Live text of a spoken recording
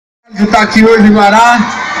de estar aqui hoje em Guará.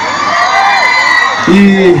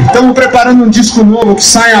 E estamos preparando um disco novo que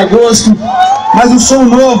sai em agosto. Mas o som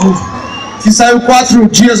novo, que saiu 4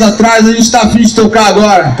 dias atrás, a gente está a fim de tocar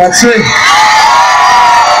agora. Pode ser?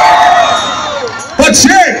 Pode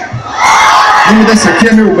ser? Vamos desse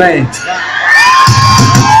aqui, meu bem.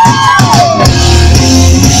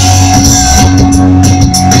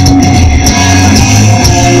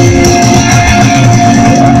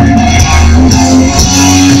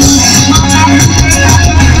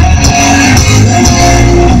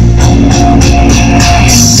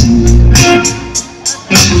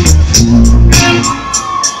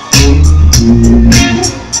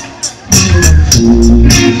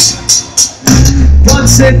 Pode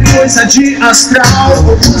ser coisa de astral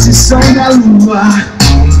ou posição da lua.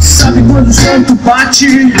 Sabe quando o santo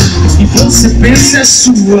bate e você pensa é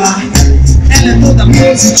sua. Ela é toda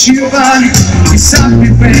positiva e sabe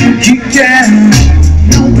bem o que quer.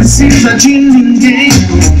 Não precisa de ninguém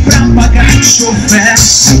pra pagar de chofer.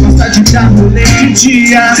 Gosta de dar rolê de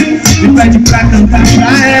dia e pede pra cantar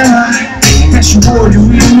pra ela. Fecha o olho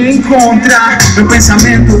e me encontra. Meu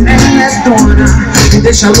pensamento ela é dona. Me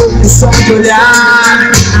deixa louco só de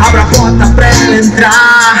olhar. Abra a porta pra ela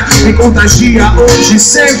entrar. Me contagia hoje e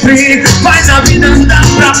sempre. Faz a vida andar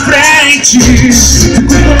pra frente. Fico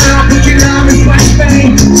com ela porque ela me faz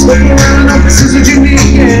bem. Estou com ela, não preciso de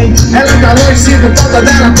ninguém. Ela tá longe, sinto falta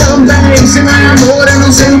dela também. Se não é amor, eu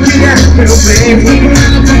não sei o que é. Meu bem, fico com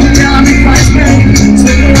ela porque ela me faz bem.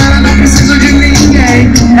 Estou com ela, não preciso de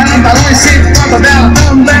ninguém. Ela tá longe, sinto falta dela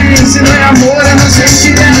também. Se não é amor, eu não sei o que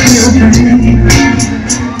é.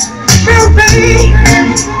 Meu bem,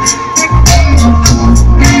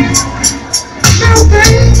 meu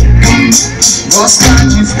bem. Gosta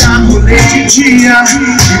de dar rolê de dia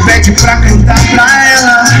e pede pra cantar pra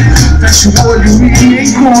ela. Fecha o olho e me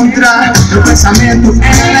encontra. Meu pensamento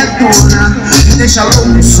ela é dona. Me deixa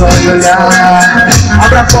louco só de olhar.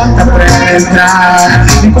 Abre a porta pra ela entrar.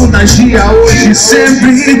 Me contagia hoje e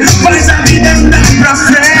sempre. Faz a vida andar pra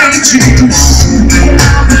frente.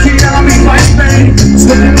 Porque ela me faz bem.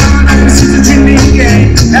 Estou com ela, não preciso de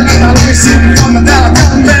ninguém. Ela tá longe, sinto falta dela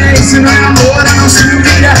também. Se não é amor, eu não sei o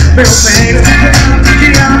que é. Meu bem, porque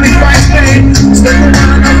ela me faz bem. Estou com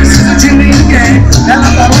ela, não preciso de ninguém. Ela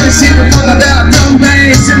tá longe, sinto falta dela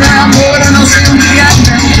também. Se não é amor, eu não sei o que é.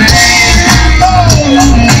 Meu bem.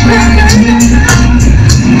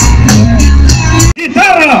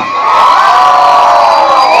 Guitarra!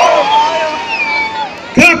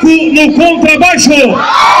 Caco no contrabaixo!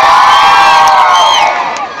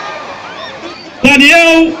 Dani,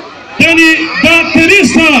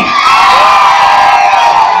 baterista!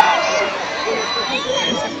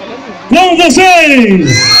 Com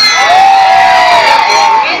vocês!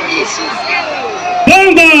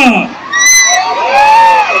 Banda!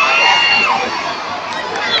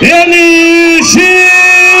 NX0!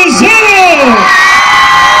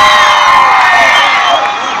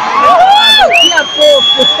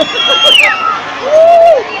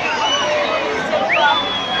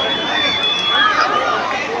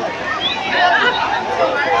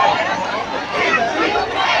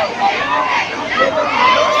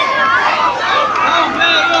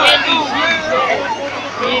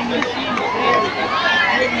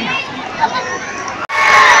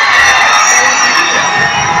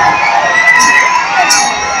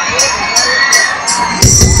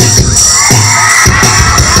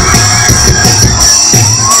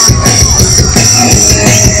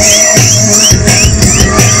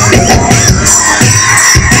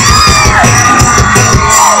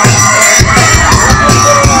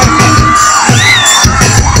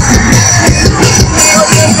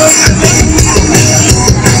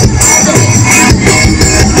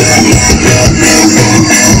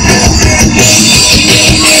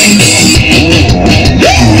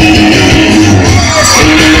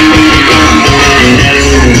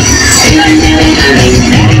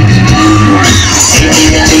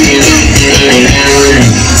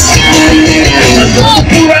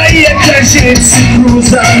 Por aí é que a gente se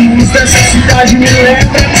cruza. A luz dessa cidade me lembra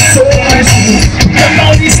que sou mais um. Na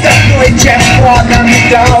Paulista a noite é foda, me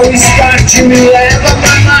dá o start, me leva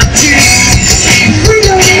pra mate.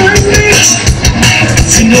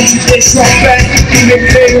 Se não te deixo a pé, me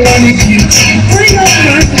recreio lá no kit.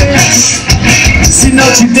 Se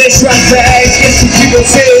não te deixo a pé, esqueço que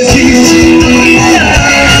você existe.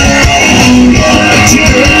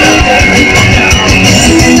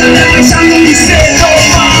 Deixa de ser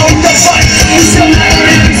normal, então vai funcionar.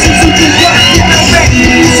 Preciso de guarda-bem,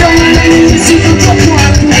 se eu não preciso de outro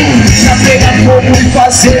ato. Já pegar fogo e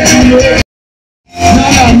fazer de novo.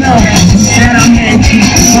 Não, sinceramente,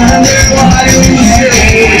 quando eu olho no seu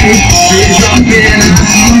olho,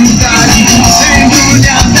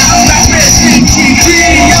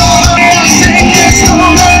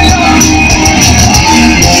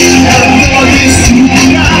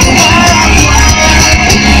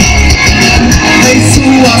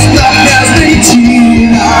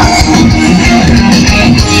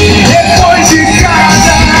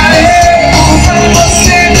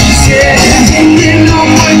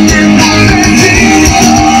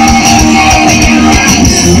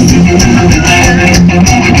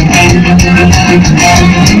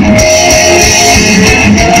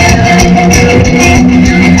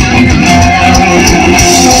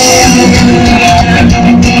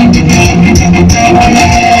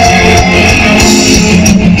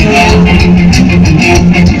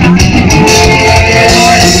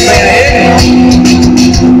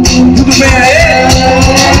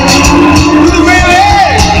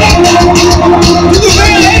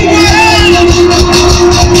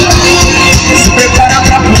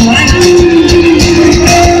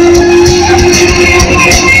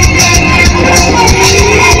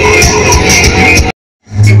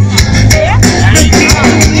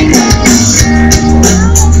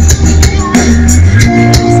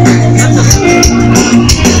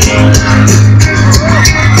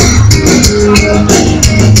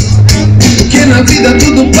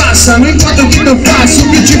 Não importa o que eu faço,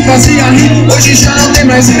 o que te fazia rir hoje já não tem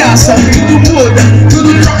mais graça. Tudo muda,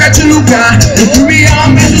 tudo troca de lugar. O que me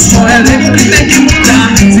aumenta só é lembro que tem que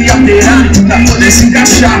mudar, se alterar pra poder se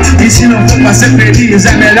encaixar. E se não for pra ser feliz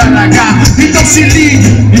é melhor largar. Então se ligue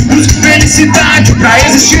e busque felicidade. Pra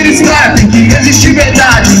existir história tem que existir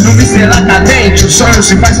verdade. Numa estrela cadente, o sonho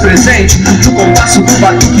se faz presente. No compasso do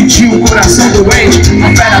batuque tinha o coração doente.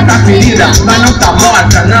 A fera tá ferida, mas não tá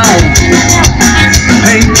morta não.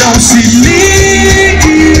 Então se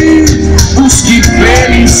ligue, busque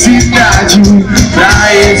felicidade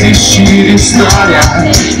pra existir história.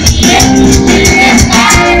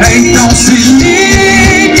 Então se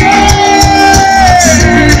ligue,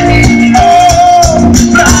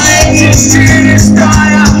 pra existir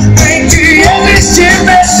história tem que existir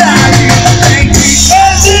verdade. Tem que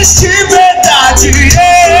existir verdade.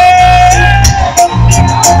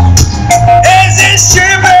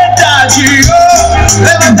 Existir verdade.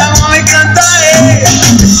 Levanta a mão e canta aí.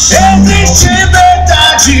 Existe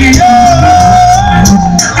verdade,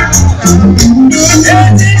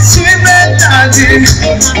 existe verdade,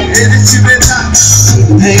 existe verdade.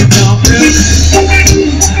 Então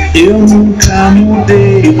eu nunca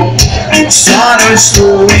mudei, só não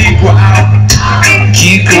estou igual.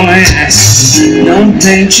 Que conhece, não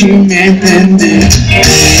tente me entender.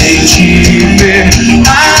 Tente ver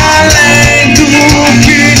além do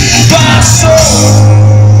que passou.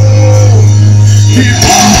 E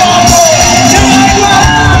por favor,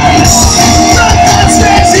 quantas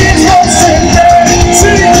vezes você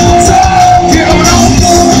pensou que eu não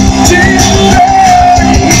pude ver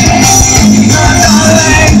nada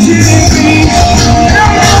além de mim? Eu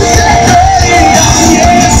não deveria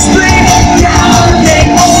me explicar nem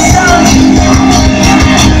mudar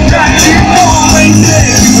pra te convencer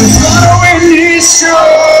que foi só no início.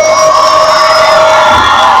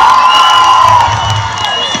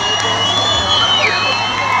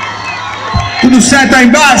 Tudo certo aí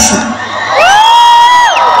embaixo?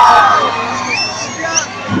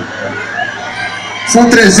 São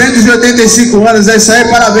 385 anos, é isso aí,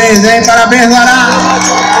 parabéns, hein? Parabéns, Guará!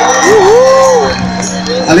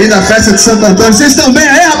 Além da festa de Santo Antônio, vocês estão bem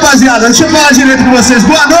aí, rapaziada? Deixa eu falar direito com vocês.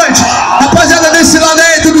 Boa noite, rapaziada desse lado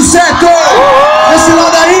aí, tudo certo? Desse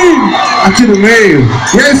lado aí, aqui no meio.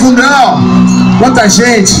 E aí, fundão? Quanta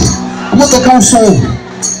gente? Vamos tocar um som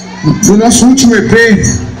do nosso último EP.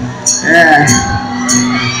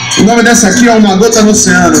 O nome dessa aqui é Uma Gota no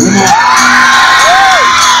Oceano. Vamos lá.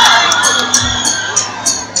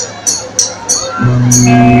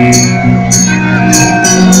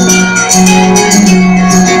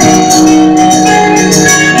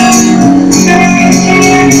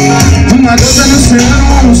 Uma gota no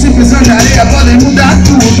oceano, um simples grão de areia podem mudar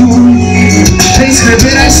tudo.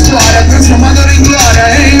 Reescrever a história, transformadora em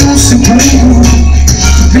glória em um segundo.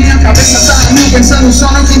 Minha cabeça tá no mil, pensando só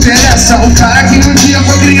no que interessa. O cara que um dia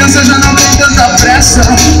foi criança já não tem tanta pressa.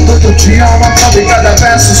 Todo dia uma prova e cada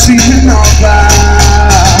verso se renova.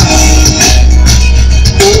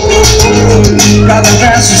 Cada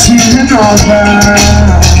verso se renova.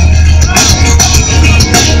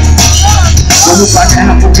 Quando pra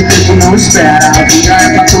guerra pouco tempo não espera. A vida é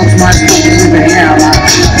pra todos, mas poucos vivem ela.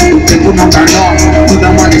 O tempo não dá nó, tudo é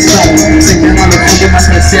uma lição. Sem tema no fundo, mas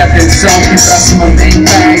prestar atenção. Que pra se manter em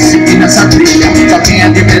pé e seguir nessa trilha. Só quem é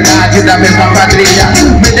de verdade da mesma quadrilha.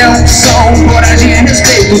 Me dê opção, coragem e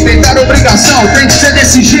respeito. Tentar obrigação, tem que ser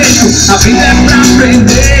desse jeito. A vida é pra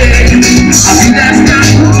aprender, a vida é pra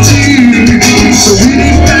curtir. Sorrir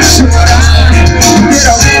e pra chorar, ter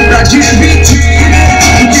alguém pra dividir.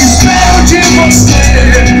 O que espero de você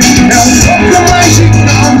é um pouco mais de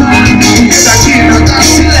calma. Porque daqui nada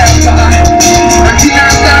se leva, daqui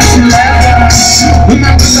nada se leva.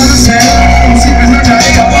 Uma coisa no céu, um simples grão de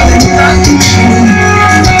areia pode mudar tudo.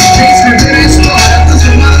 Reescrever a história,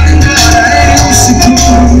 transformá-la em glória em um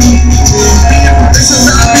segundo. Minha cabeça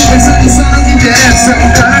tá pensando só no que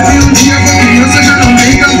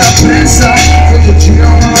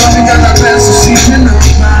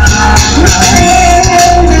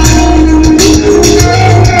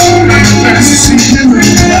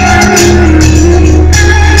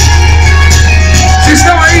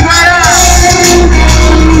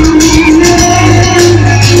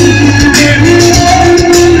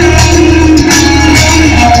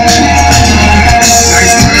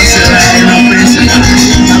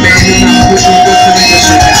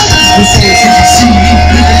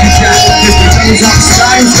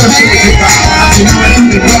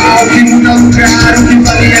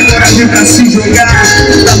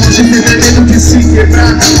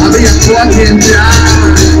pode entrar,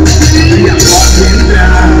 ela pode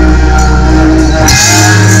entrar.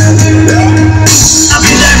 A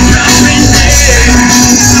vida é pra aprender,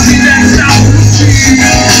 a vida é pra curtir,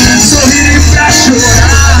 sorrir e pra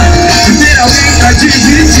chorar, ter alguém pra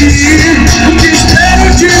dividir. O que espero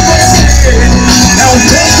de você é um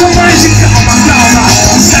pouco mais de calma, calma.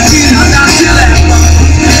 Daqui nada se leva,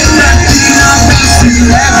 daqui nada se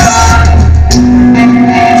leva.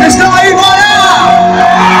 Vocês estão aí, bora!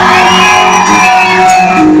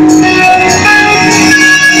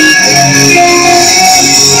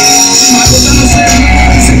 Uma gota no céu,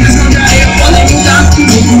 sem pressão de areia, podem mudar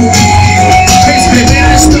tudo. Reescrever a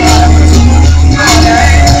história, mas o mundo não é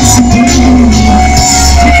isso.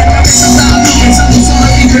 Minha cabeça tá pensando só no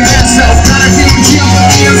que interessa. O cara que um dia pra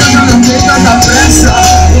mim anda não tem tanta pressa.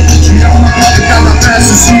 Outro dia uma hora e cada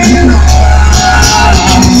peça se renova.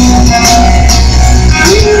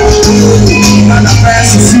 Cada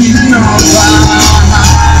peça se renova.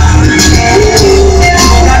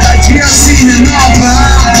 Cada dia se renova.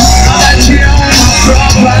 Cada dia é uma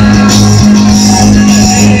prova.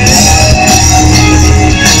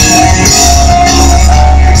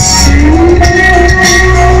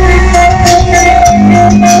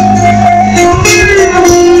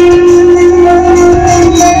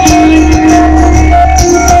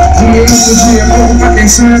 Dia pouco pra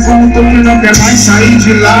atenção, é como todo mundo não quer mais sair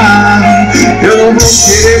de lá. Eu não vou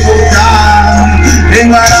querer voltar, em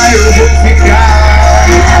Guará eu vou ficar,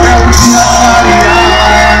 é um dia variar.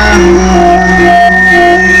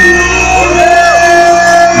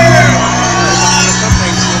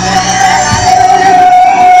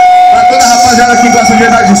 Pra toda a rapaziada que gosta de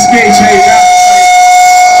andar de skate aí, tá?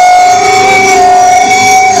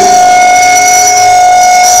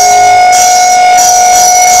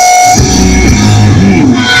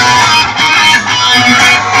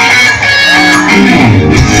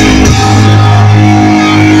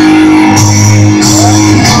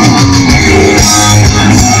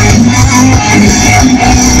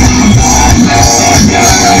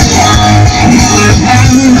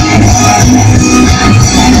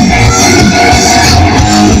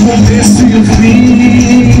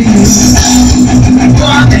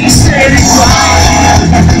 Podem ser iguais,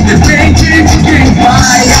 depende de quem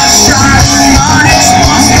vai achar uma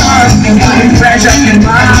resposta. A inveja que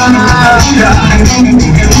mata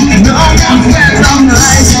não me afeta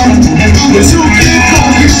mais, pois o que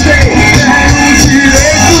conquistei é o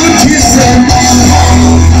direito de ser.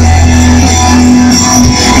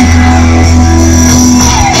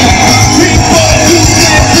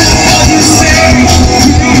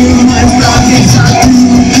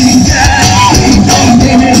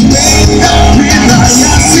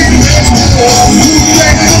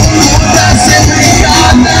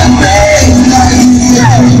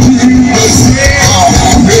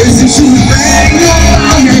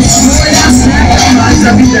 A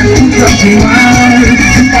vida é curta demais,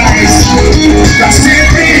 pra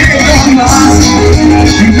sempre retornar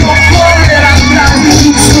e não correr atrás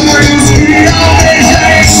dos sonhos que almeja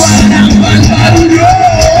enquanto mais barulho.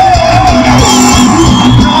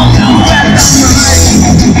 Não me afeta mais,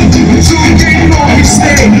 o que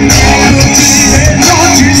conquistei é o direito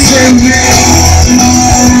de ser meu.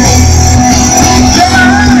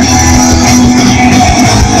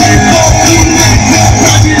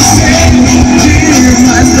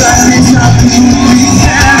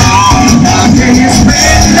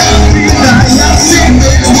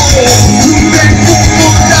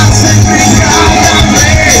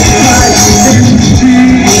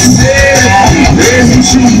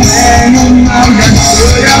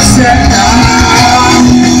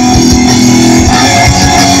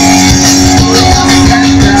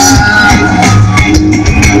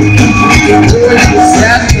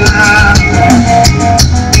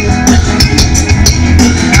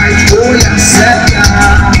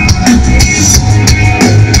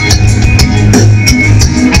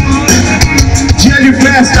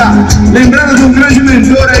 Lembrando de um grande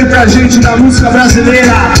mentor aí pra gente da música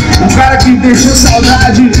brasileira, um cara que deixou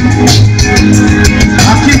saudade.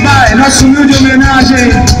 Aqui vai, nossa humilde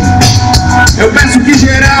homenagem. Eu peço que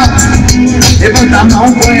geral levanta a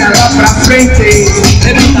mão, põe ela pra frente.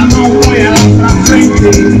 Levanta a mão, põe ela pra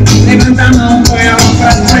frente. Levanta a mão, põe ela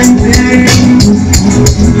pra frente.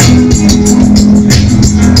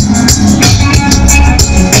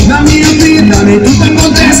 Na minha vida nem tudo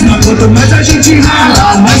acontece, mas quanto mais a gente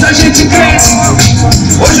rala, mais a gente cresce.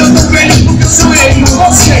 Hoje eu tô feliz porque eu sonhei com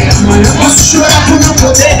você. Amanhã eu posso chorar por não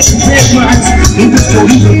poder te ver mais.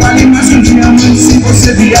 Indisponível vale mais que um diamante. Se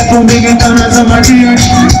você vier comigo, então nós vamos adiante.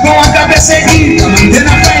 Com a cabeça erguida, mantendo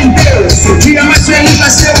a fé em Deus. Seu dia mais feliz vai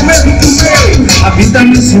ser o mesmo que o meu. A vida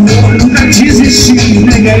me ensinou a nunca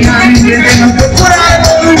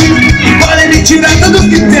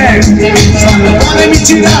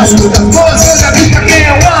tirar as coisas boas, eu já vi pra quem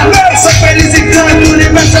eu amo. Sou feliz e canto, o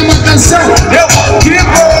universo é uma canção. Eu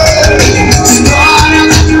vivo história.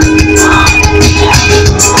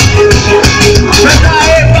 Canta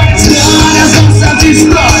aí, histórias, nossas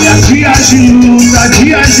histórias. Dias de luta,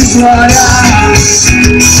 dias de glória.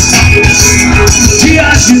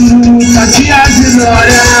 Dias de luta, dias de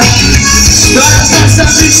glória. Histórias,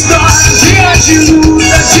 nossas histórias. Dias de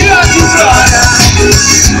luta, dias de glória.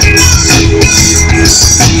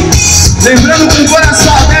 Lembrando com o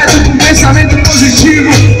coração aberto, com pensamento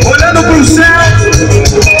positivo, olhando pro céu,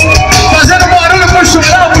 fazendo barulho pro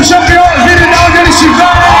chorão, pro campeão, virem de onde ele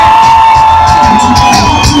estiver.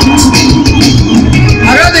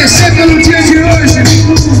 Agradecer pelo dia de hoje,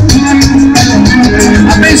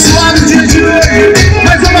 abençoado o dia de hoje.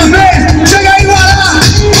 Mais uma vez, chega aí, bora!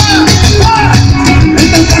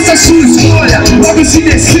 Então faça a sua escolha, logo se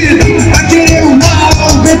decida. Vai querer o mal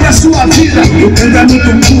ou bem pra sua vida. O tempo é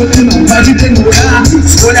muito curto, não pode demorar.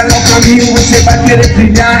 Escolha qual caminho você vai querer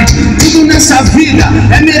brilhar. Tudo nessa vida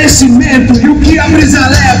é merecimento. E o que a brisa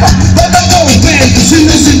leva, volta com o vento. Se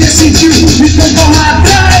não se decidiu, então corra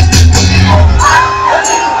atrás.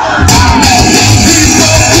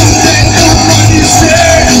 Pode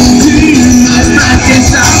ser, mas pra quem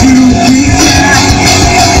sabe o que quer,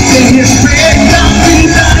 quem respeita a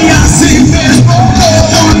vida e assim mesmo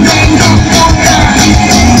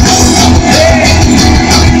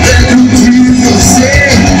dentro de você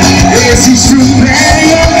existe o bem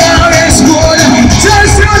ou mal escolha.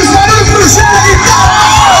 Senhoras e senhores, barulho pro Jérico!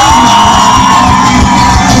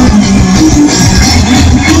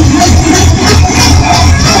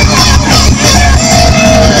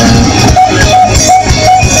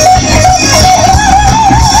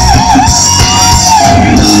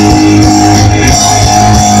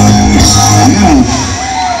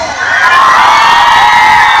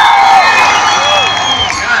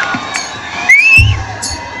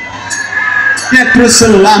 Quem é que trouxe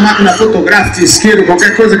celular, máquina fotográfica, isqueiro,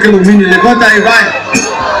 qualquer coisa que ilumine? Levanta aí, vai!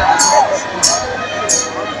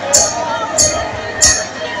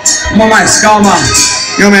 Uma mais calma,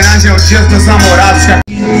 em homenagem ao Dia dos Namorados.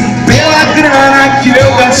 Pela grana que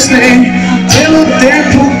eu gastei, pelo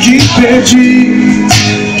tempo que perdi,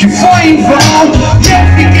 que foi em vão, que eu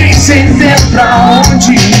fiquei sem ter pra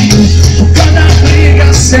onde ir. Cada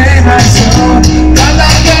briga sem razão, cada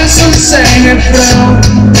verso sem refrão.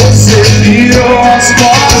 Você virou as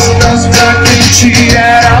costas pra quem te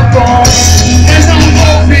era bom. Mas não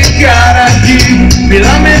vou ficar aqui me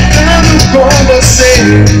lamentando com você.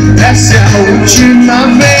 Essa é a última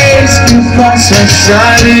vez que faço essa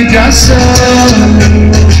ligação.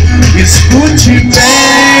 Escute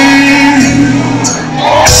bem.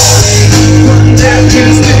 Quando eu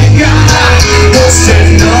desligar, você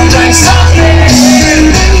não vai saber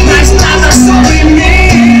mais nada sobre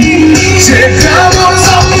mim. Chegamos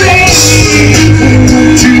ao fim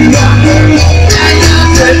de novo. É na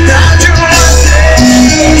verdade um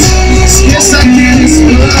adeus. Esqueça aqueles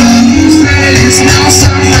planos, eles não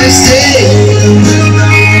são mais teus.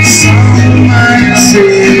 São mais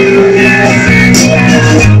seus.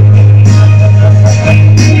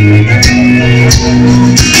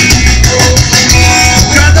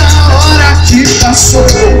 Cada hora que passou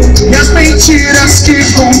e as mentiras que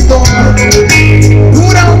contou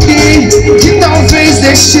por alguém que talvez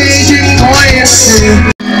deixei de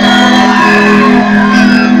conhecer.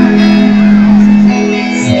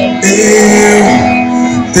 Eu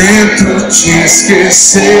tento te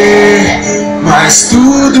esquecer, mas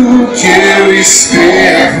tudo que eu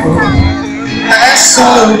escrevo é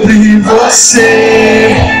sobre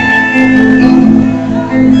você.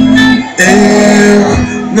 Eu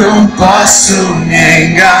não posso me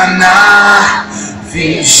enganar,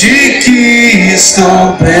 fingir que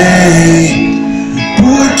estou bem,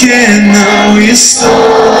 porque não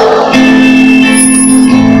estou.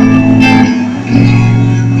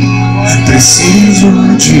 Preciso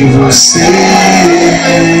de você.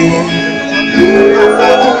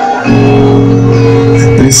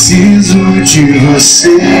 Preciso de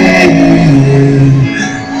você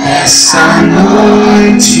essa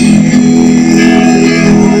noite.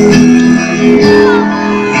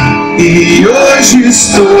 E hoje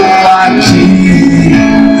estou aqui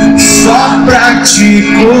só pra te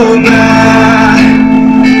cobrar.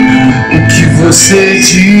 O que você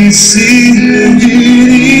disse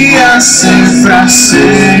iria ser pra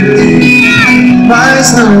sempre,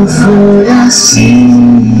 mas não foi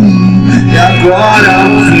assim. E agora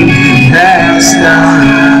o que resta?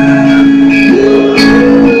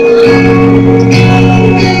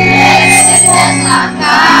 Essa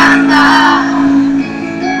carta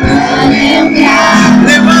pra lembrar.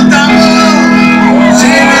 Levanta a mão,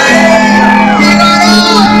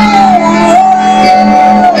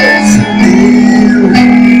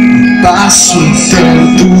 passo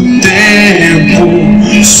tanto tempo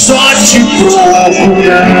só te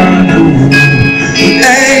procurando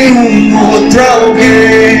em um outro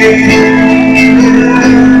alguém,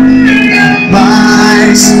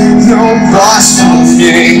 mas não posso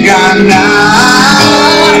me enganar.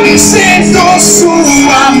 Sinto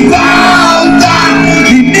sua falta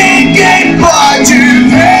e ninguém pode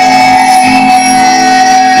ver.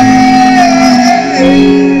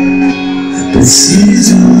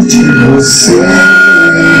 Preciso de você.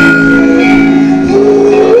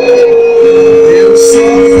 Eu só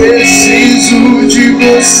preciso de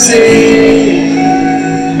você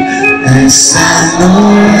essa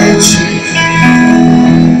noite.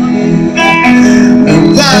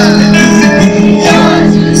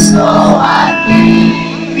 Hoje estou aqui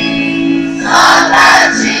só pra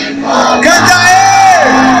te contar. Canta aí!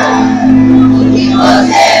 O que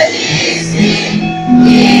você disse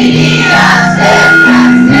iria ser pra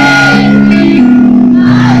sempre,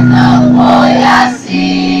 mas não foi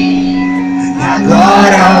assim.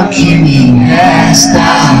 Agora o que me resta?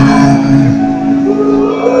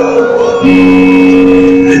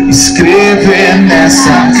 Escrever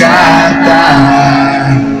nessa carta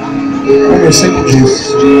como eu sempre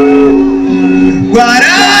disse.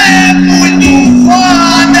 Guará é muito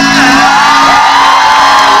foda.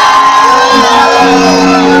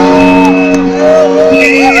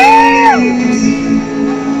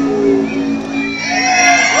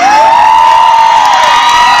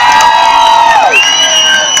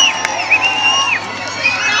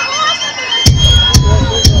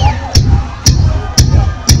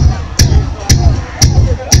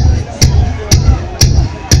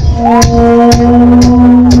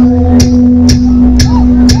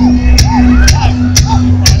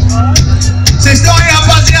 Vocês estão aí,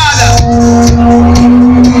 rapaziada?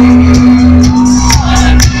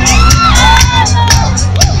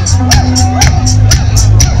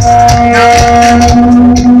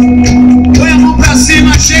 Põe a mão pra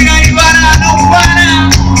cima, chega aí, para, não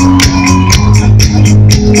para.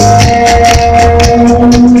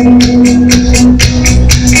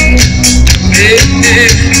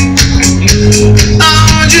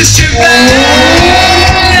 Aonde estiver,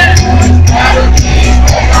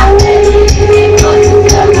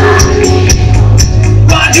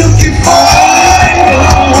 pode o que for.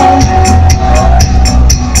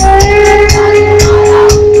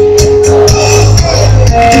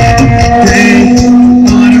 Tem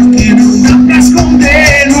hora que não dá pra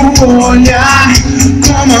esconder no olhar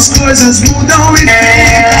como as coisas mudam e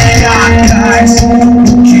fica atrás.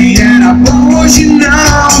 O que era bom hoje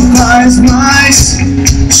não faz mais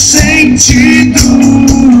sentido.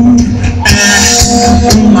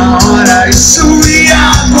 Uma hora isso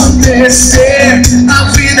ia acontecer. A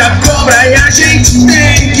vida cobra e a gente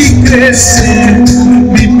tem que crescer.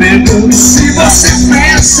 Me pergunte se você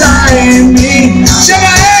pensa em mim. Chama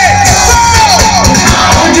aí!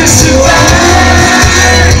 Aonde estiver,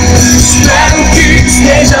 espero que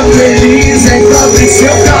esteja feliz. Encontre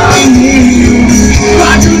seu caminho.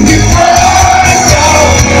 Pode o que for.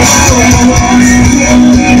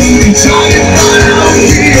 Jogue para o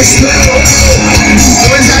que estou,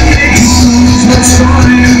 pois acredito nos meus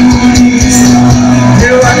sonhos.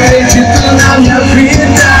 Eu acredito na minha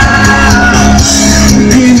vida.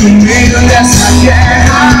 E no meio dessa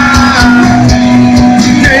guerra,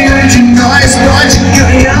 nenhum de nós pode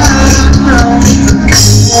ganhar.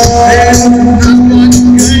 Nenhum de nós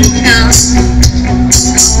pode ganhar.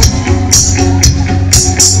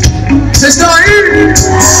 Vocês estão aí?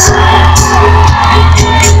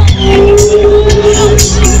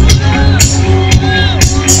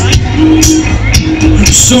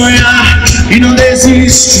 Sonhar e não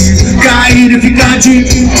desistir, cair e ficar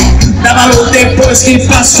de dá valor depois que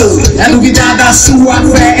passou. É duvidar da sua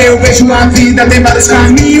fé. Eu vejo a vida tem vários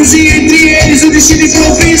caminhos e entre eles o destino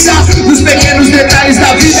improvisa. Nos pequenos detalhes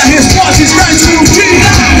da vida a resposta está escondida.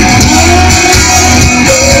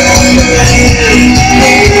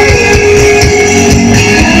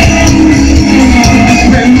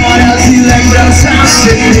 Memórias e lembranças,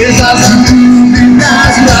 certezas e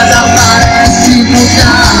dúvidas, nada parece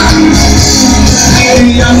mudar.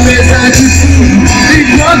 E apesar de tudo,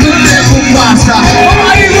 enquanto o tempo passa, vamos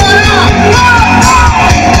aí, bora!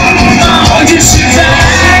 Aonde estiver,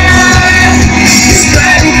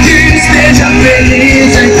 espero que esteja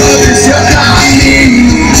feliz. Encontre seu caminho.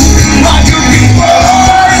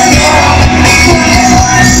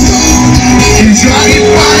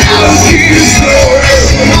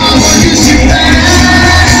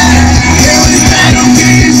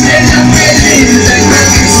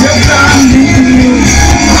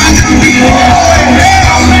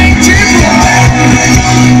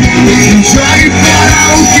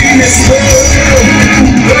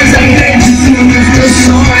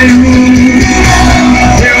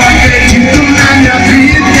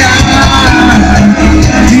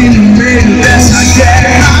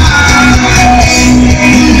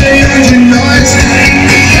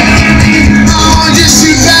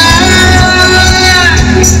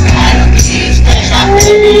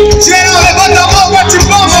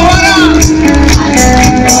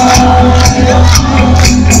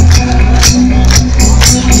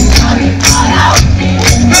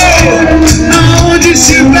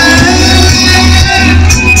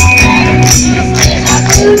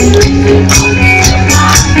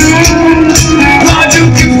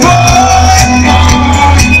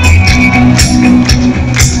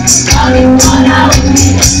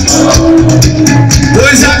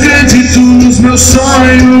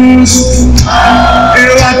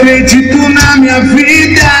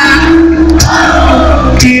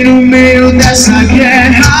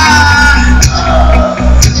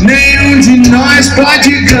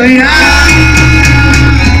 pode ganhar.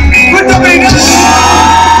 Muito obrigado.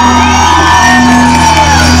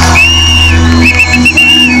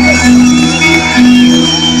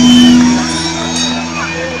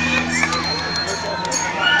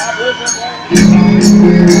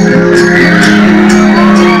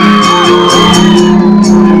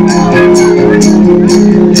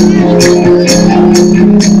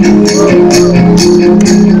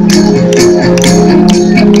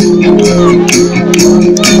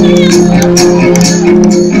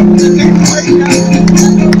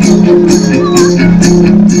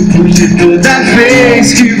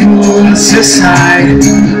 Você sai,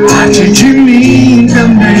 parte de mim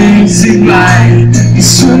também se vai.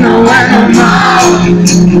 Isso não é normal.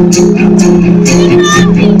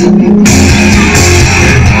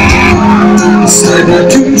 Saiba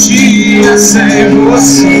que um dia sem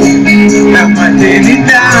você é uma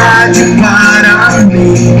eternidade para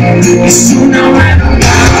mim. Isso não é normal.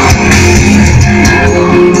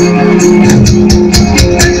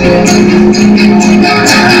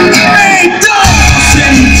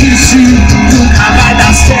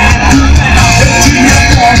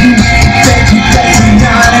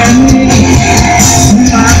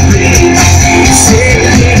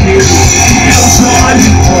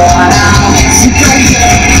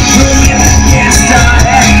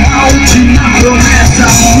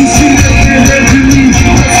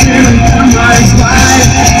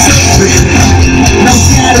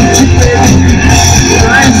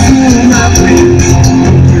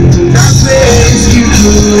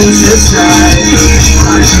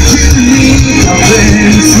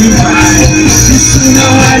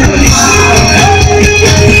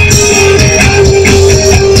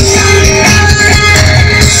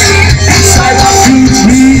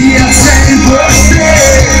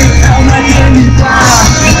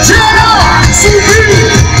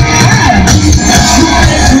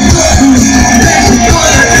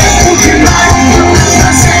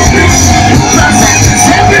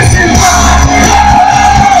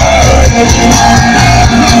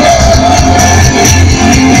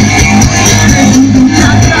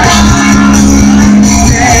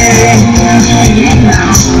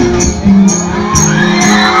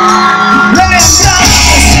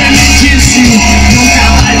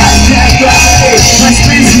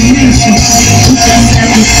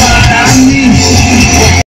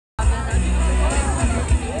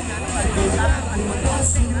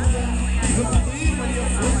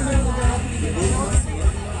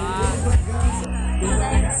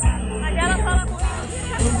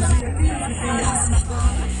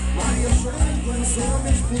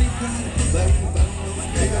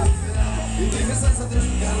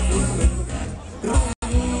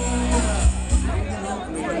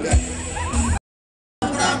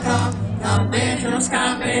 Não deixa os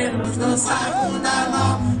cabelos no saco da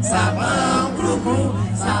mão. Sabão cru-cru,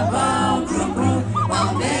 sabão cru-cru.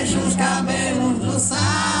 Não deixa os cabelos no saco.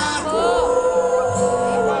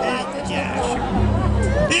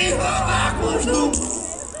 E babacos do...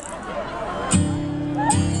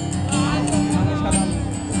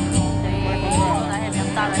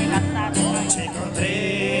 Te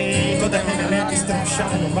encontrei toda remelenta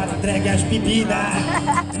estranchada no bar, entregue as bebidas.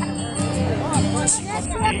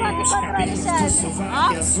 Os cabelos do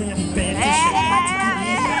sovaco e as unhas de pele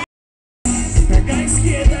pega a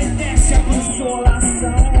esquerda e desce a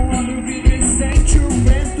consolação. Abre o vidro e sente o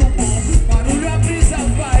vento bom. Barulho, a brisa,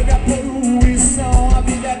 vibe, a poluição. A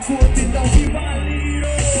vida é curta, então viva ali.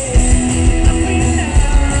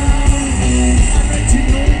 A noite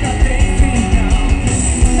nunca tem final.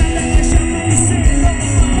 Nada mais chama de ser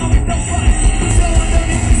normal. Então vai, seu andando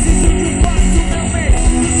nem preciso de um quarto, meu bem.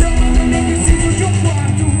 Seu andando nem preciso de um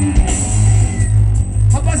quarto.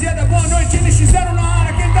 Rapaziada, boa noite, NX0 na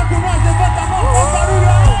área. Quem tá com nós, levanta a mão, faz barulho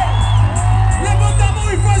aí. Levanta a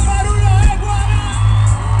mão e faz barulho aí agora.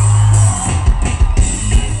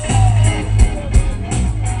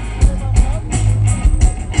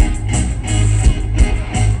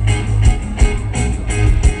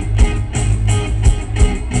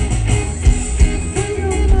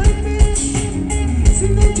 Se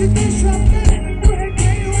não te deixo aberto, eu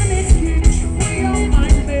recreio a mesquite. Fui ao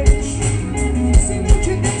mais bitch. Se não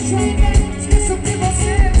te deixo aberto, esqueça o que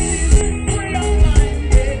você disse. Fui ao mais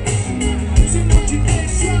bitch. Se não te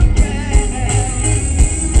deixo aberto,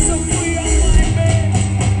 só fui ao mais bitch.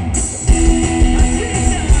 Assim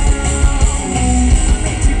não, a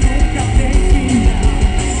noite nunca tem final.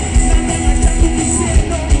 Nada mais certo que ser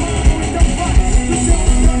normal. Então vai, do seu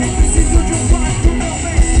amor nem preciso de um quarto, meu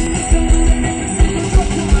bem. Do seu amor nem preciso de um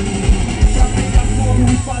quarto. Pra pegar fogo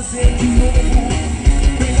e fazer de novo.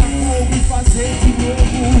 Pegar fogo e fazer de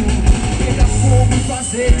novo. Pegar fogo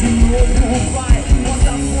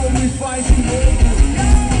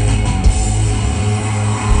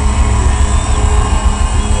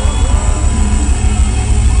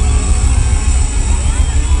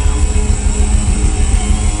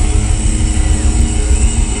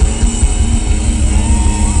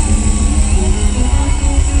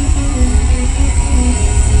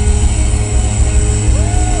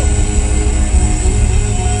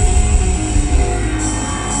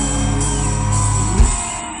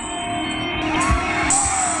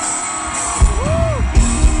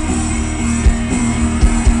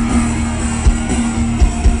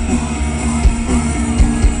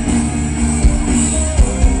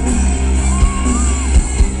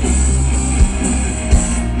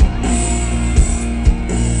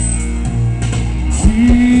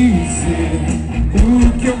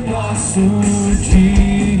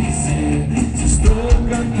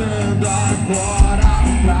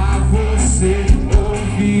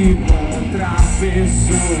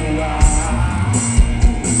boa.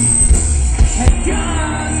 É que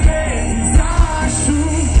às vezes acho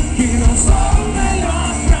que não sou o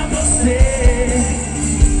melhor pra você,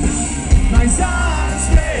 mas às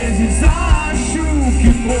vezes acho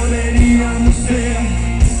que poderíamos ser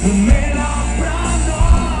o melhor pra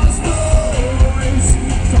nós dois.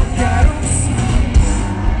 Só quero...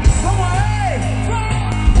 Vamos aí!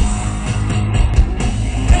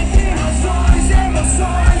 Entre nós dois,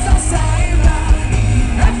 emoções, a saída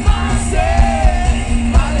é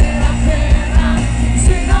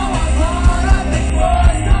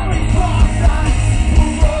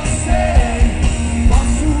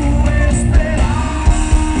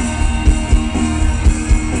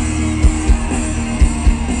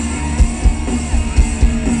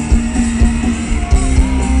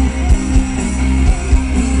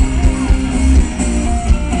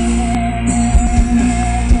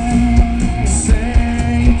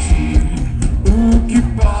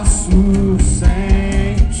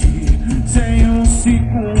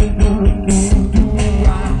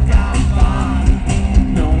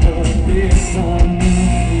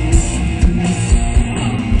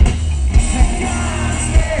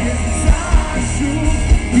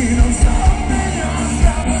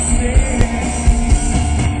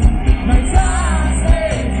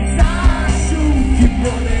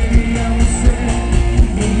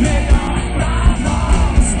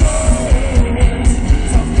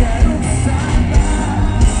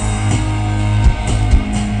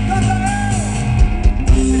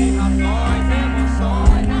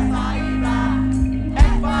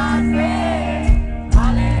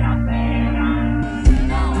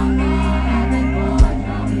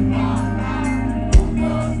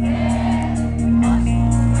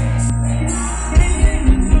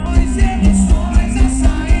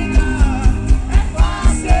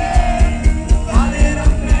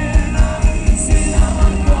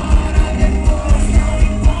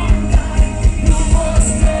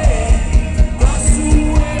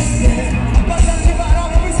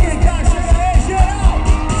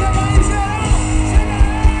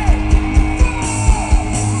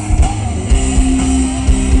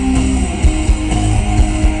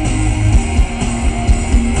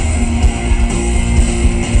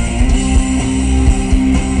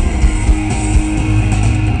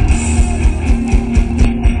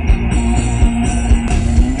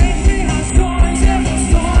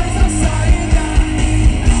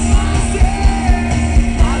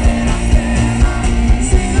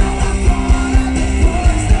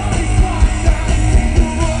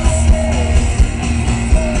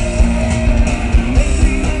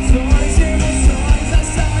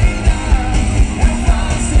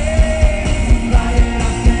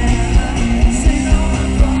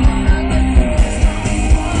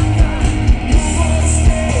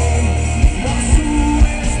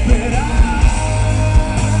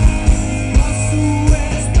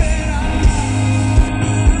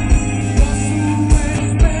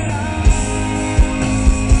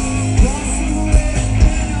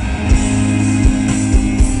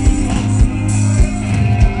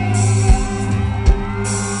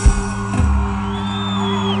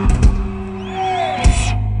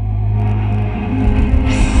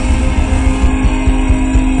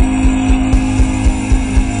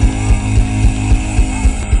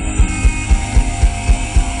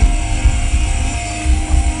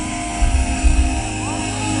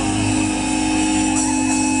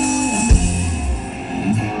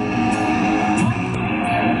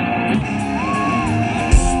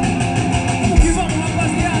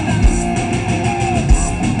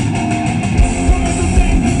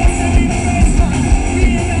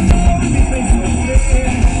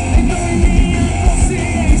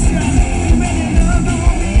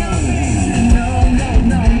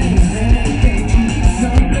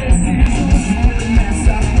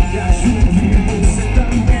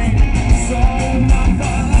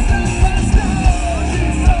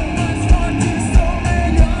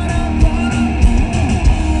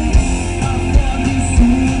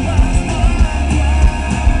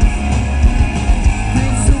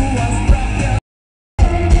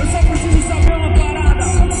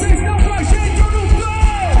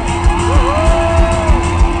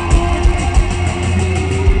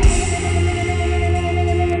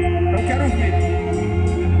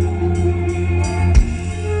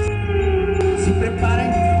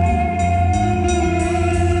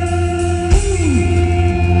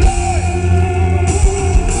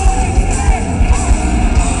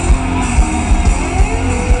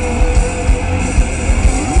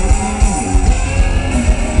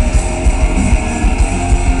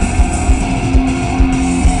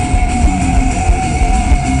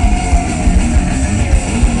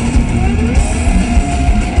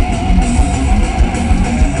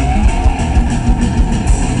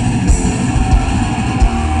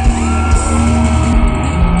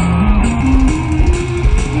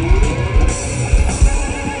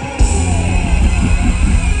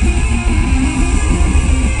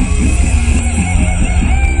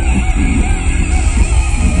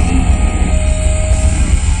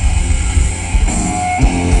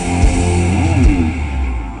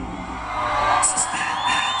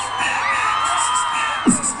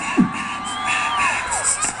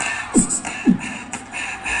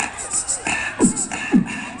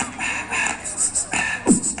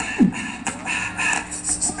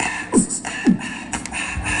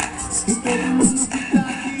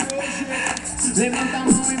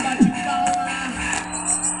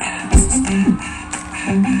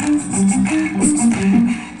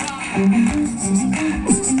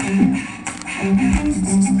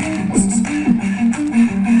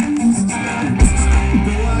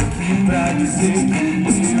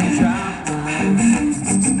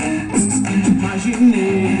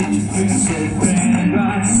imaginei te ver sofrendo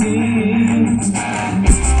assim.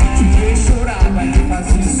 Te ver chorar vai me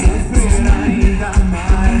fazer sofrer ainda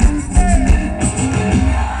mais.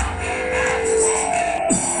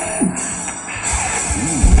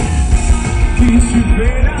 Quis te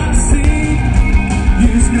ver assim e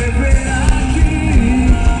escrever aqui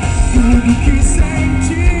tudo que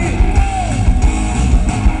senti.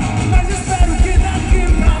 Mas espero que daqui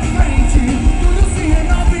pra frente tudo se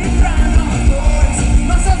renove pra nós dois.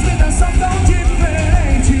 Nossas vidas são tão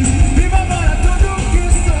diferentes. Viva agora tudo que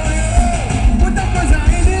sonhou. Muita coisa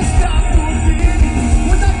ainda está por vir,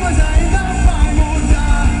 muita coisa ainda vai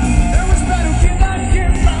mudar. Eu espero que daqui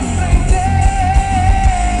pra frente.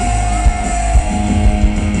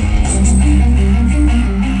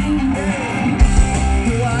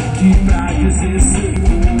 Tô aqui pra dizer seu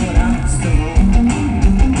coração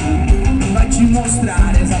vai te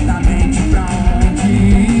mostrar exatamente pra onde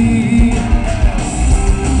ir.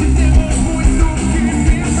 E temos muito que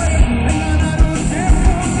viver, enganar o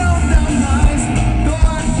tempo não dá mais. Tô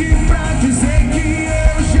aqui pra dizer que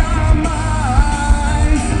eu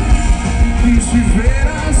jamais quis te ver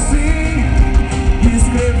assim,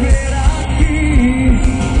 escrever aqui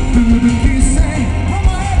tudo que sei.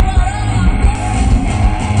 Vamos reparar,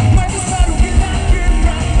 mas espero que daqui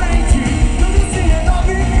pra frente tudo se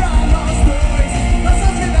renove pra nós dois.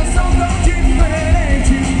 Nossas vidas são tão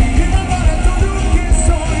diferentes. Viva agora tudo que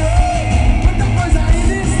sonhou. Muita coisa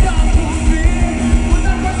ainda está por vir,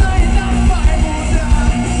 muita coisa ainda vai mudar.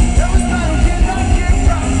 Eu espero que daqui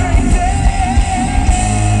pra frente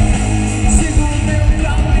siga o meu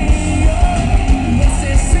caminho.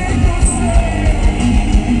 Você segue o seu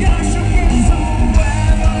e acho que sou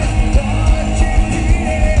mais forte que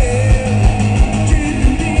eu. Tive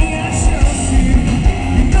minha chance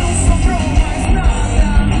e não sobrou mais nada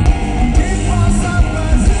que possa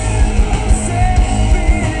fazer você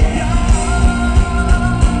brilhar.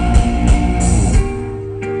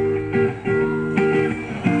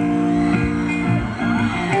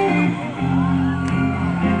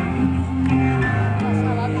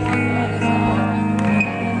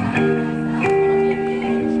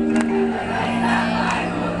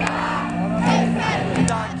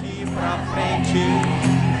 Daqui pra frente,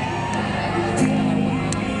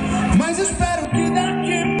 Mas espero que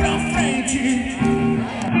daqui pra frente,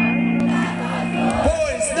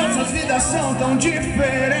 pois nossas vidas são tão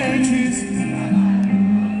diferentes.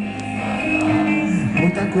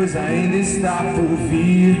 Muita coisa ainda está por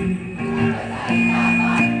vir.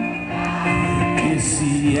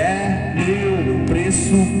 Esse é meu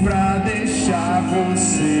preço pra deixar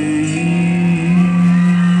você ir.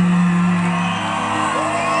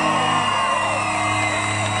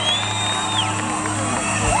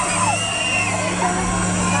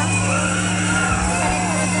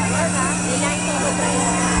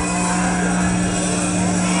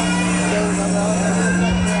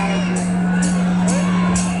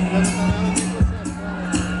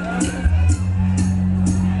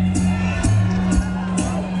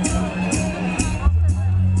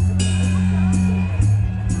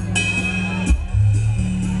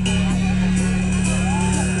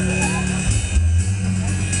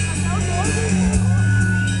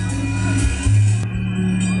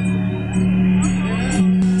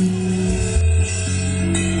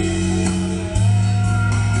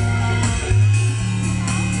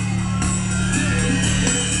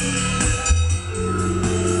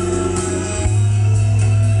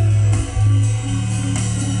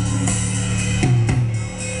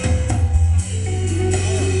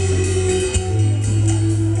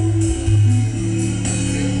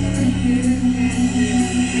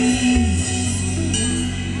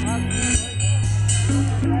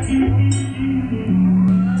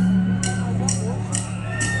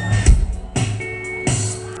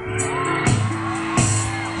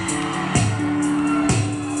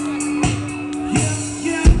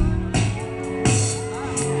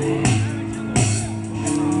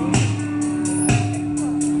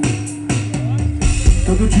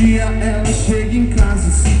 Todo dia ela chega em casa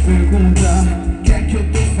e se pergunta: o que é que eu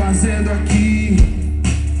tô fazendo aqui?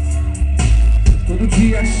 Todo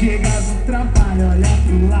dia chega do trabalho, olha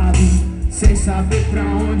pro lado, sem saber pra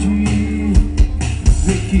onde ir.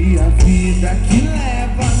 Vê que a vida que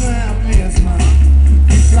leva não é a mesma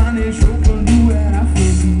que planejou quando era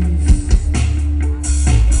feliz.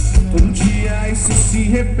 Todo dia isso se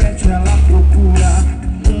repete, ela procura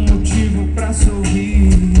um motivo pra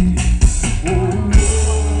sorrir.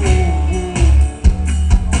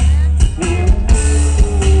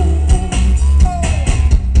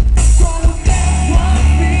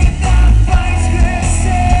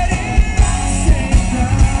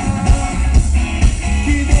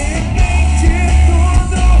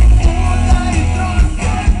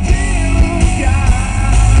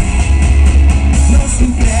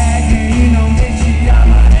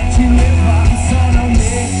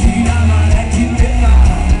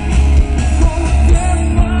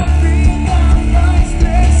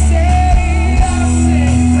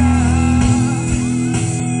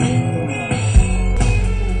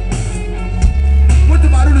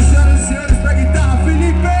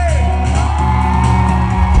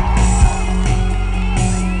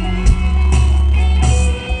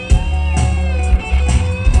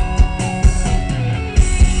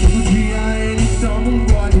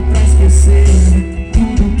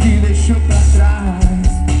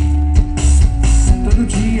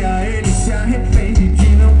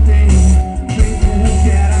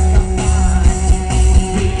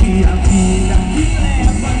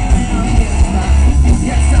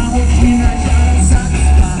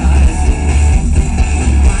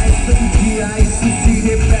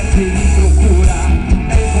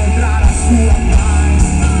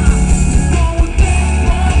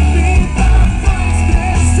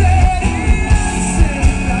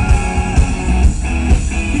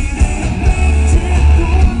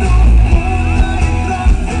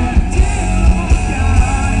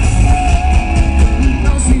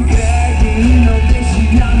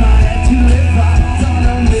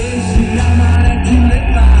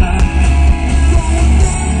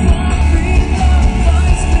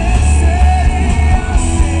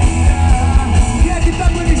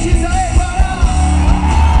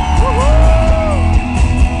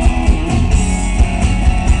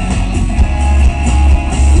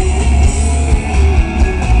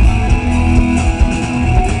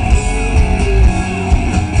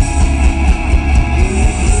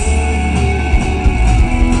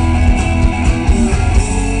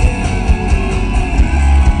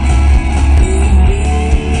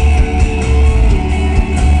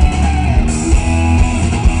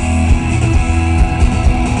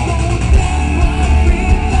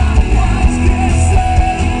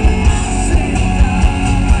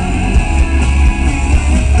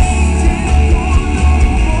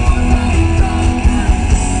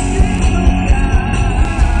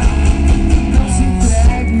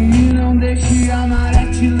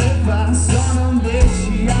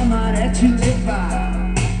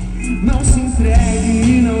 Não se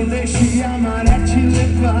entregue e não deixe a maré te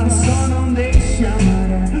levar. Só não deixe a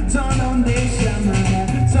maré, só não deixe a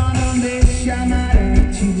maré, só não deixe a maré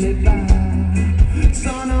te levar.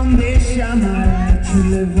 Só não deixe a maré te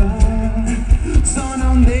levar. Só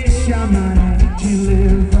não deixe a maré te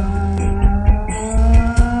levar.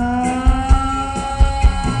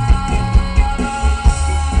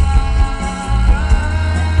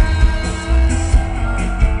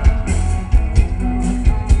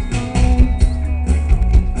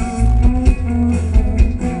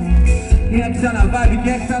 Quem é que tá na vibe?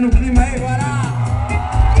 Quem é que tá no clima aí, Guará?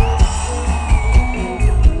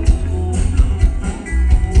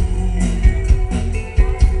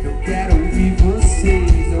 Eu quero ouvir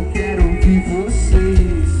vocês, eu quero ouvir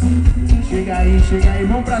vocês. Chega aí,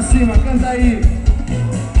 mão pra cima, canta aí.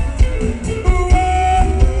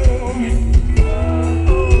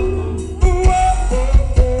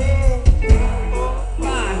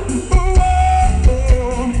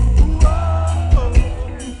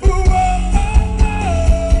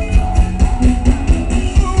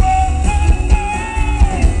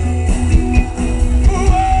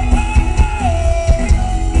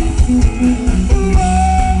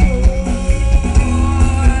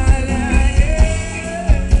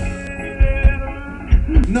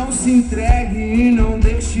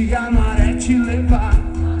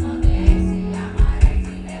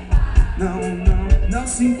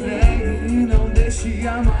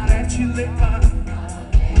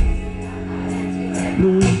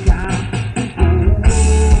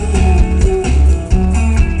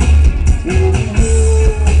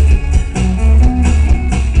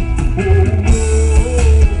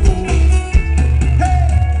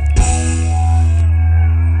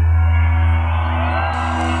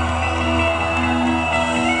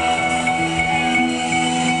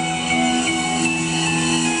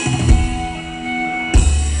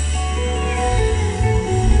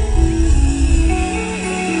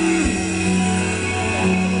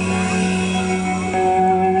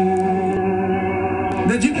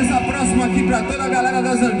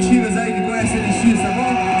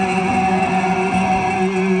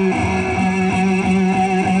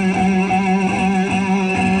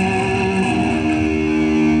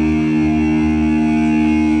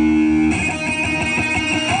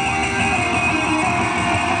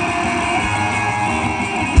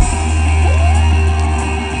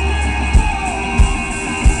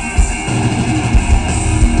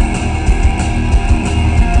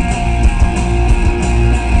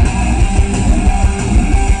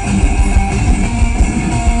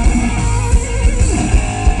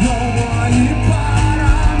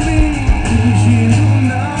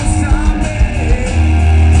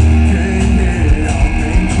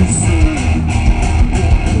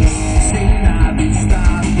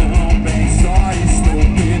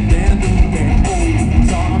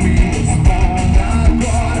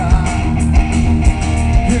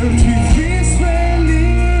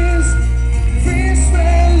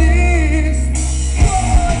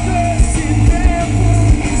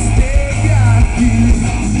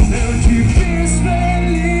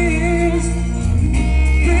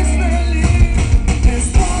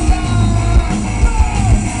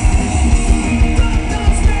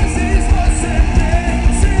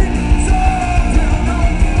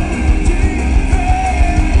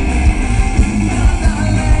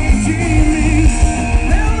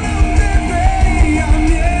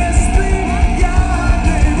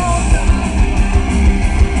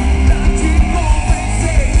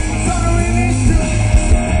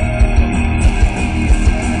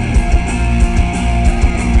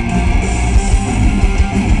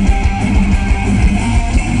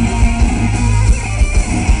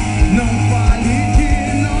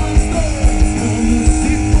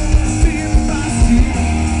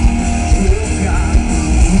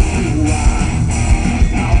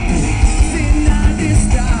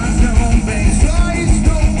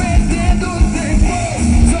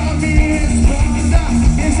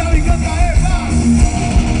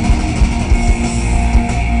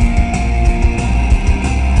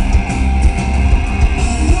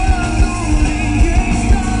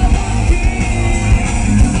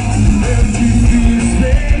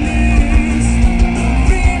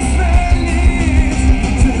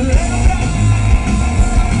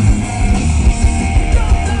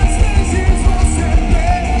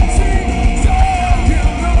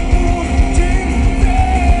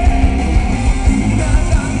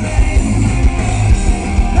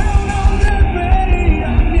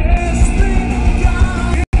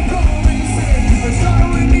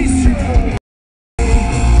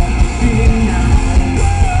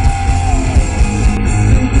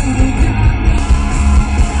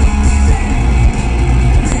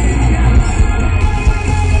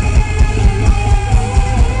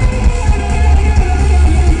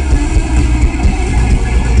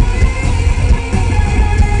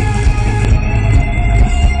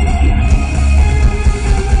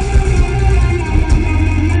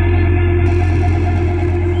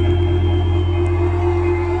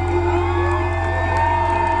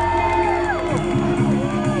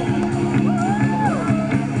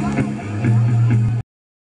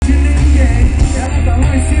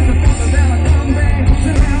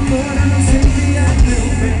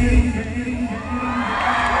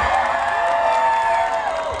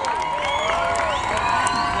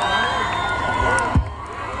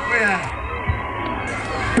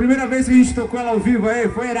 primeira vez que a gente tocou ela ao vivo aí,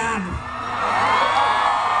 foi irado.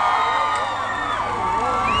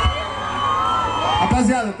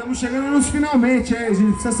 Rapaziada, estamos chegando nos finalmente aí, a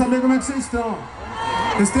gente precisa saber como é que vocês estão.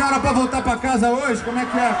 Vocês têm hora pra voltar pra casa hoje? Como é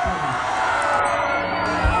que é?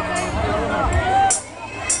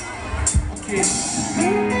 Ok.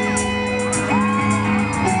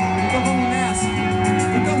 Então vamos nessa.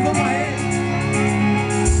 Então vamos aí.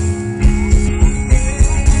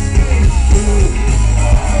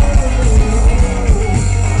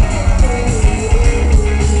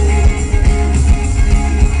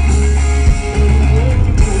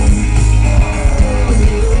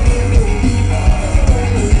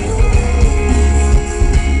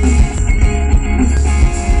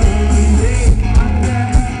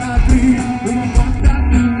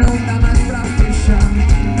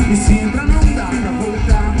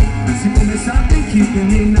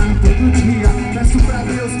 Terminar todo dia, peço pra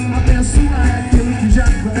Deus abençoar aquilo que já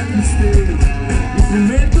conquistei e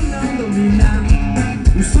prometo não dominar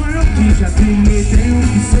o sonho que já trilhei. Tenho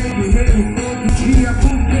que ser guerreiro todo dia,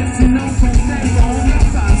 porque se não contém bom me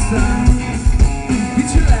passa e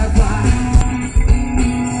te leva.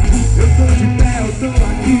 Eu tô de pé, eu tô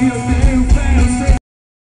aqui, eu tenho fé, eu sei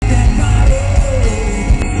que parou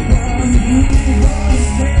quando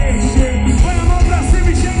você chega. Põe a mão pra cima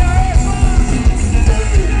e chega aí.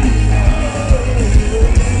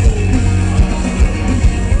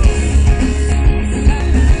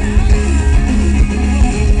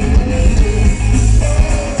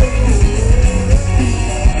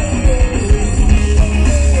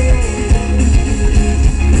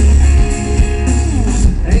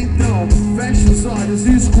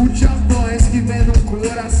 E escute a voz que vem no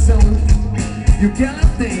coração e o que ela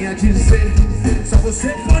tem a dizer, só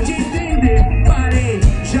você pode entender. Parei,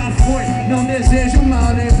 já foi, não desejo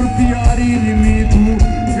mal nem pro pior inimigo.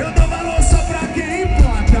 Eu dou valor só pra quem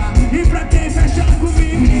importa e pra quem fecha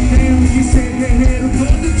comigo. Tenho que ser guerreiro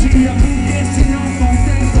todo dia, porque se não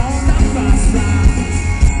contém volta passa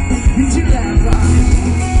e te leva.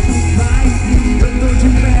 Vai, eu tô de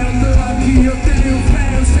pé, eu tô aqui, eu tenho fé,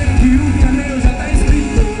 eu sei que o que é meu já tá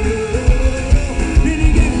escrito e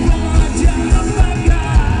ninguém pode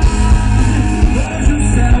apagar. Hoje o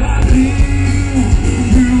céu abriu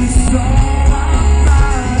e o sol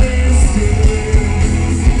apareceu.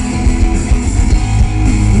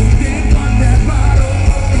 O tempo até parou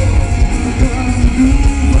quando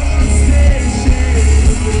você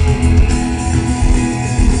chegou.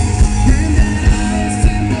 Quem dera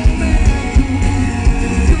esse momento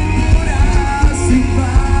durasse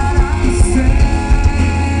para sempre.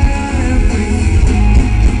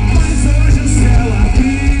 Mas hoje o céu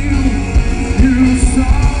abriu e o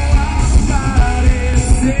sol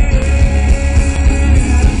apareceu.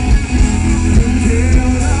 Porque eu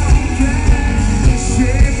não quero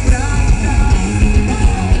mexer pra trás.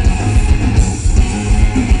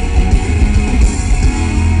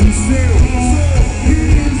 O seu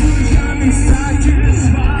sorriso já me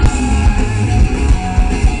satisfaz.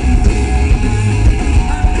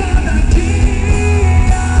 A cada dia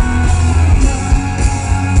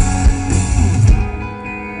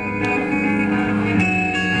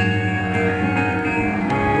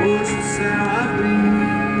hoje o céu abriu.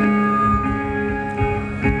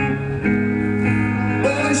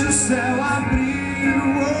 Hoje o céu abriu.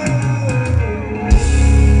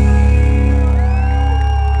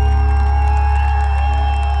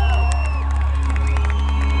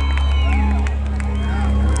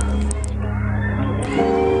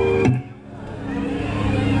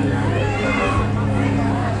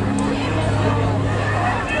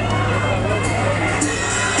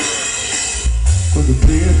 Quando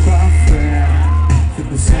perco a fé,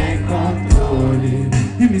 fico sem controle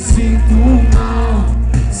e me sinto mal,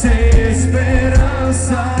 sem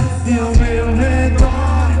esperança. E ao meu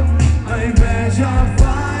redor a inveja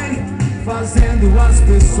vai fazendo as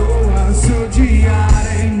pessoas se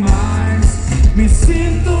odiarem mais. Me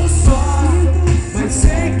sinto só, mas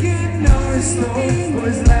sei que não estou,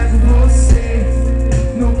 pois levo você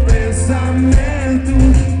no pensamento.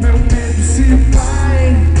 Meu medo se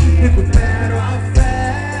vai, recupero a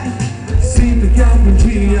fé, sinto que algum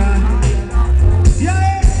dia. E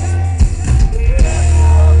aí?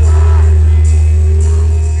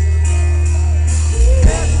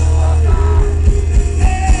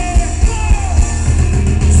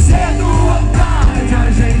 Cedo ou tarde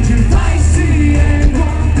a gente vai se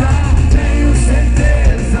encontrar. Tenho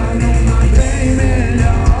certeza numa bem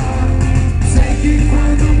melhor.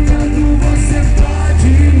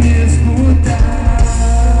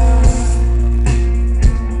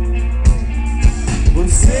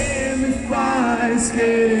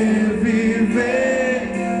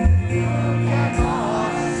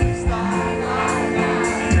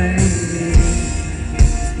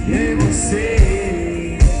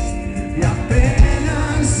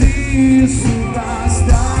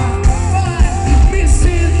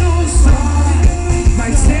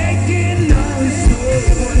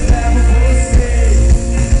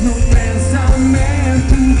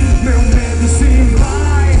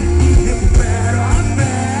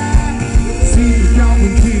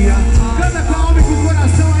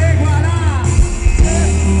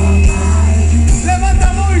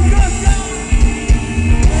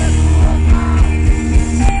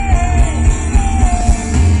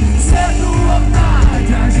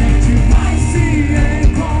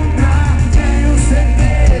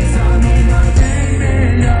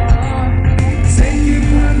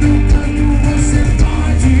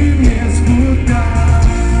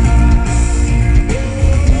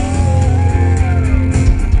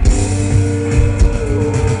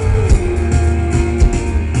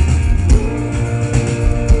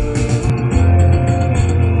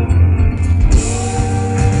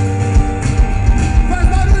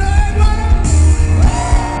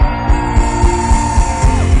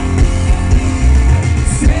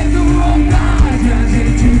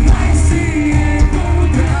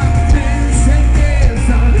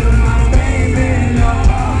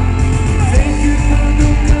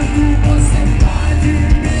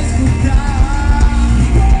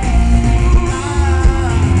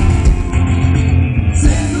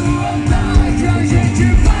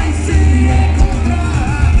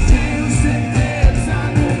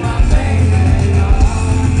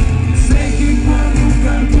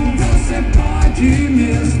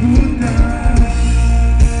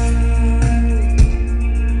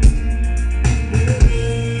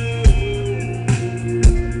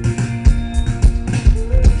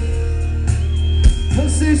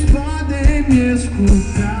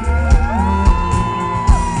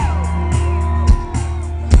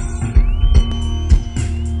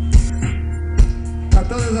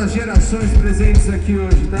 presentes aqui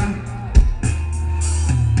hoje, tá?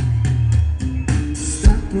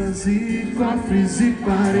 Estátuas e cofres e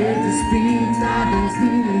paredes pintadas,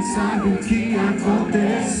 ninguém sabe o que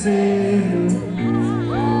aconteceu.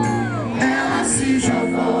 Ela se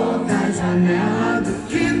jogou da janela do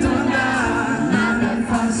quinto